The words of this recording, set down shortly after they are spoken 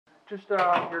Just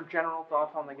your general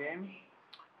thoughts on the game.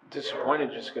 Disappointed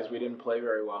just because we didn't play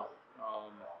very well.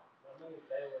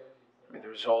 The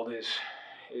result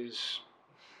is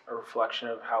a reflection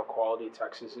of how quality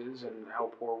Texas is and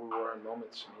how poor we were in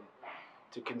moments. I mean,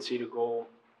 to concede a goal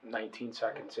 19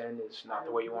 seconds in is not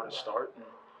the way you want to start. And,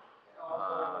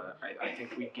 I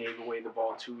think we gave away the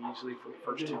ball too easily for the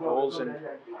first two goals, and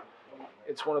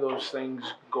it's one of those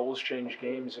things. Goals change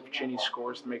games. If Chinny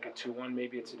scores to make it 2-1,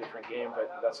 maybe it's a different game,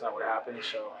 but that's not what happened.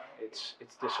 So it's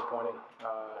disappointing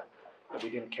that we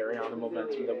didn't carry on the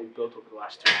momentum that we built over the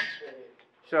last 2 months.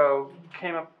 So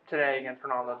came up today against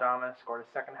Ronaldo Damas, scored his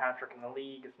second hat-trick in the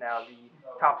league, is now the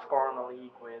top scorer in the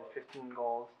league with 15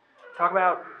 goals. Talk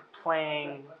about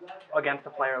playing against a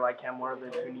player like him. What are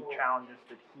the unique challenges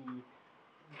that he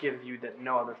gives you that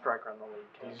no other striker in the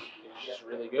league can? He's just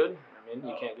really good. I mean,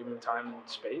 you can't give him time and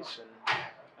space, and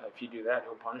if you do that,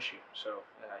 he'll punish you. So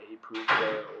he proved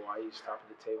why he's top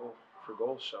of the table for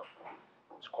goals. So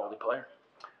he's a quality player.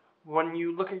 When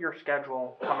you look at your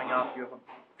schedule coming up, you have a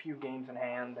few games in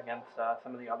hand against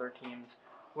some of the other teams.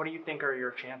 What do you think are your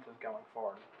chances going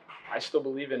forward? I still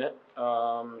believe in it.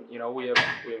 We have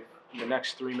the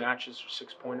next 3 matches are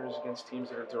 6-pointers against teams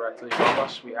that are directly above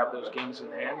us. We have those games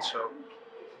in hand, so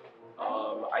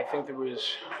I think there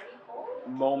was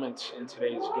moments in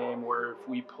today's game where if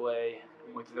we play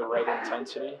with the right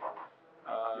intensity,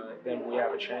 then we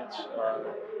have a chance.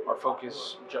 Our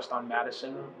focus just on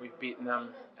Madison. We've beaten them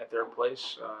at their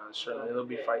place. Certainly they'll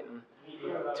be fighting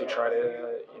to try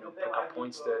to pick up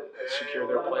points to secure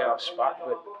their playoff spot,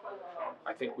 but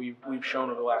I think we've shown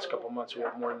over the last couple of months we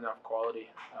have more than enough quality.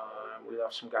 We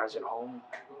left some guys at home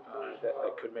that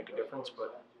could make a difference,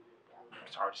 but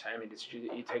it's hard to say. I mean,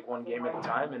 you take one game at a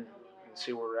time and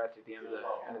see where we're at the end of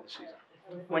the season.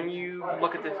 When you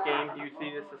look at this game, do you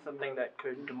see this as something that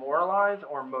could demoralize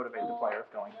or motivate the players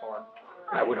going forward?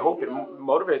 I would hope it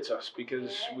motivates us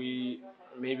because we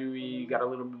got a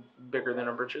little bigger than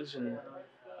our britches, and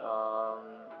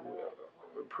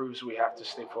it proves we have to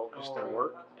stay focused and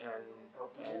work.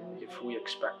 And if we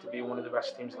expect to be one of the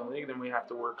best teams in the league, then we have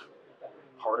to work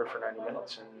harder for 90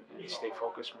 minutes and stay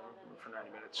focused for 90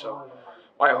 minutes. So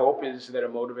my hope is that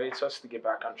it motivates us to get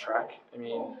back on track. I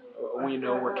mean, we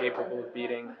know we're capable of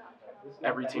beating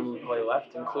every team we play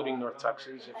left, including North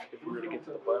Texas, if we were to get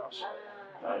to the playoffs.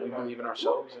 We believe in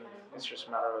ourselves, and it's just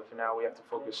a matter of now we have to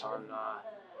focus on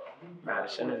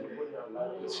Madison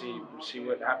and see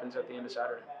what happens at the end of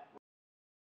Saturday.